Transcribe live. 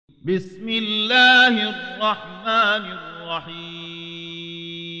بسم الله الرحمن الرحيم.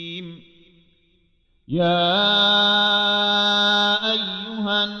 يا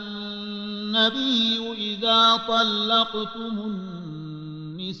أيها النبي إذا طلقتم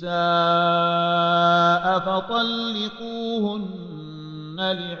النساء فطلقوهن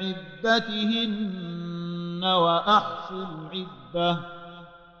لعدتهن وأحصوا العدة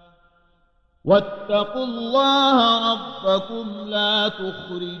واتقوا الله ربكم لا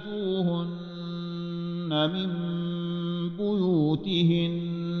تخرجوهن من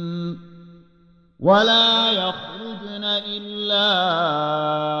بيوتهن ولا يخرجن إلا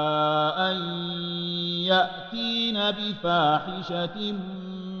أن يأتين بفاحشة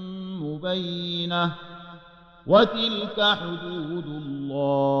مبينة وتلك حدود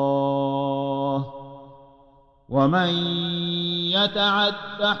الله ومن يتعد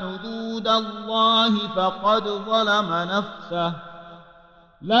حدود الله فقد ظلم نفسه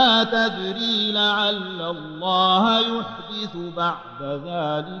لا تدري لعل الله يحدث بعد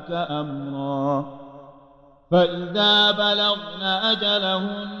ذلك أمرا فإذا بلغن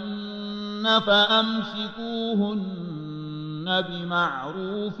أجلهن فأمسكوهن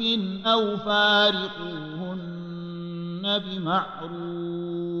بمعروف أو فارقوهن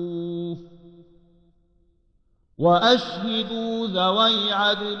بمعروف وأشهدوا ذوي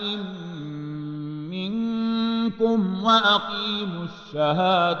عدل منكم وأقيموا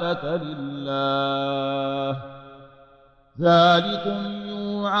الشهادة لله ذلكم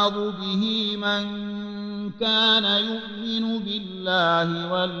يوعظ به من كان يؤمن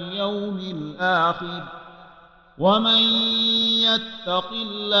بالله واليوم الآخر ومن يتق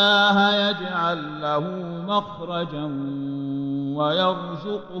الله يجعل له مخرجا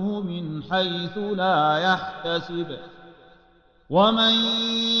ويرزقه من حيث لا يحتسب ومن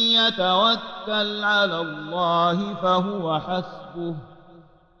يتوكل على الله فهو حسبه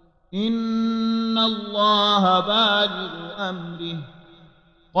إن الله بالغ أمره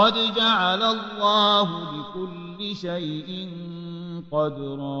قد جعل الله لكل شيء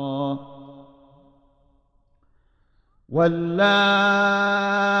قدرا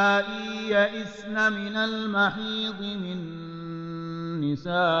واللائي يئسن من المحيض من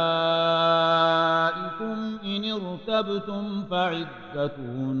نسائكم إن ارتبتم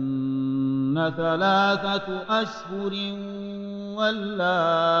فعدتهن 3 أشهر واللائي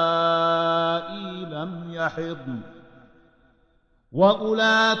لم يحضن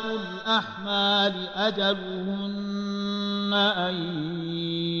وأولاة الأحمال أجلهن أن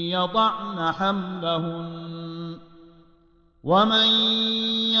يضعن حملهن ومن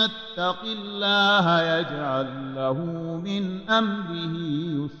يتق الله يجعل له من أمره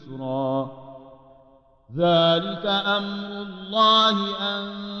يسرا ذلك أمر الله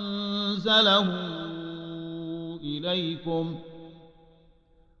أنزله إليكم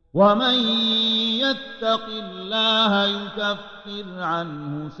ومن يتق الله يكفر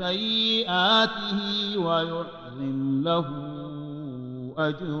عنه سيئاته ويعظم له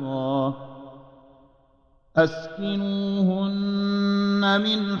أجرا أسكنوهن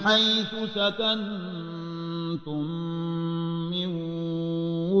من حيث سكنتم من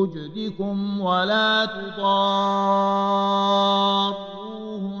وجدكم ولا تضاروهن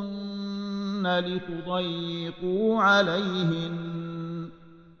لتضيقوا عليهن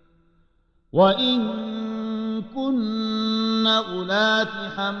وإن كن أولات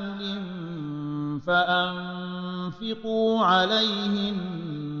حمل فأنفقوا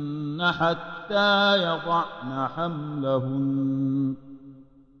عليهن حتى يضعن حملهن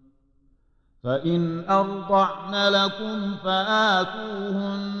فإن أرضعن لكم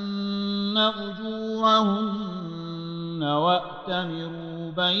فآتوهن أجورهن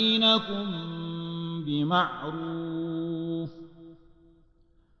وأتمروا بينكم بمعروف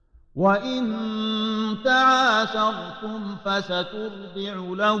وإن تعاسرتم فسترضع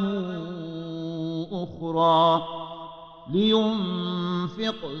له أخرى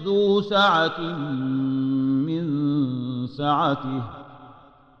لينفق ذو سعة من سعته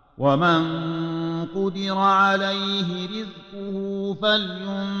ومن قدر عليه رزقه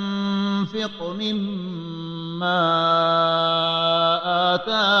فلينفق مما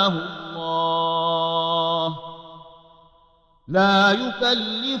آتاه الله لا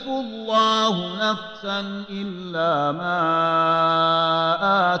يكلف الله نفسا إلا ما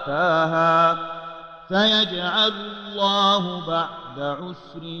آتاها سيجعل الله بعد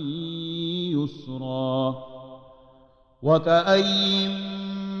عسر يسرا وكأي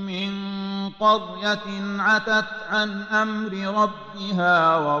من قرية عتت عن أمر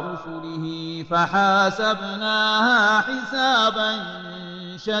ربها ورسله فحاسبناها حسابا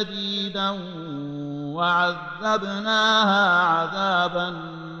شديدا وعذبناها عذابا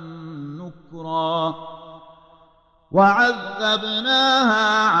نفورا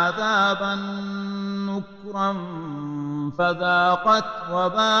وعذبناها عذابا نكرا فذاقت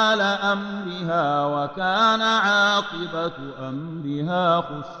وبال أمرها وكان عاقبة أمرها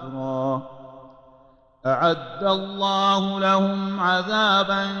خسرا أعد الله لهم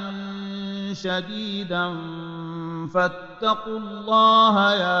عذابا شديدا فاتقوا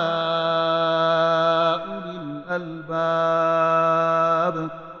الله يا أولي الألباب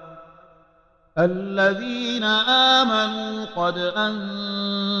الذين آمنوا قد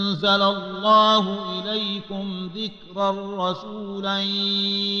أنزل الله إليكم ذكرا رسولا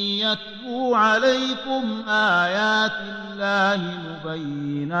يتلو عليكم آيات الله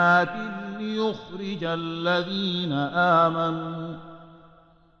مبينات ليخرج الذين آمنوا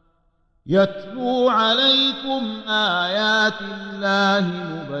يتلو عليكم آيات الله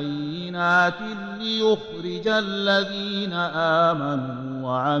مبينات ليخرج الذين آمنوا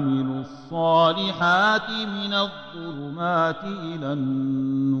وعملوا الصالحات من الظلمات إلى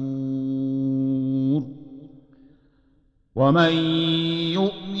النور ومن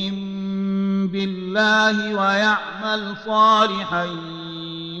يؤمن بالله ويعمل صالحا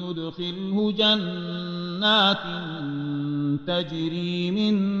يدخله جنات تجري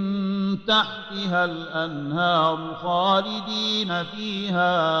من تحتها الأنهار خالدين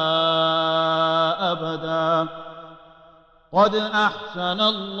فيها أبدا قد أحسن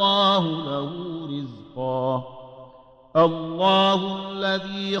الله له رزقا الله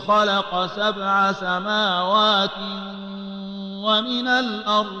الذي خلق 7 سماوات ومن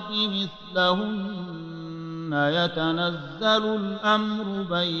الأرض مثلهن يتنزل الأمر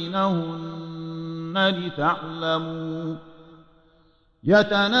بينهن لتعلموا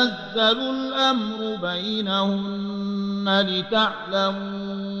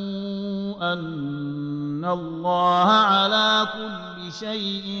أن الله على كل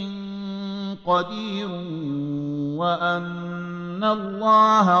شيء قدير وأن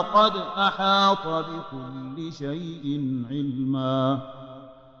الله قد أحاط بكل شيء علما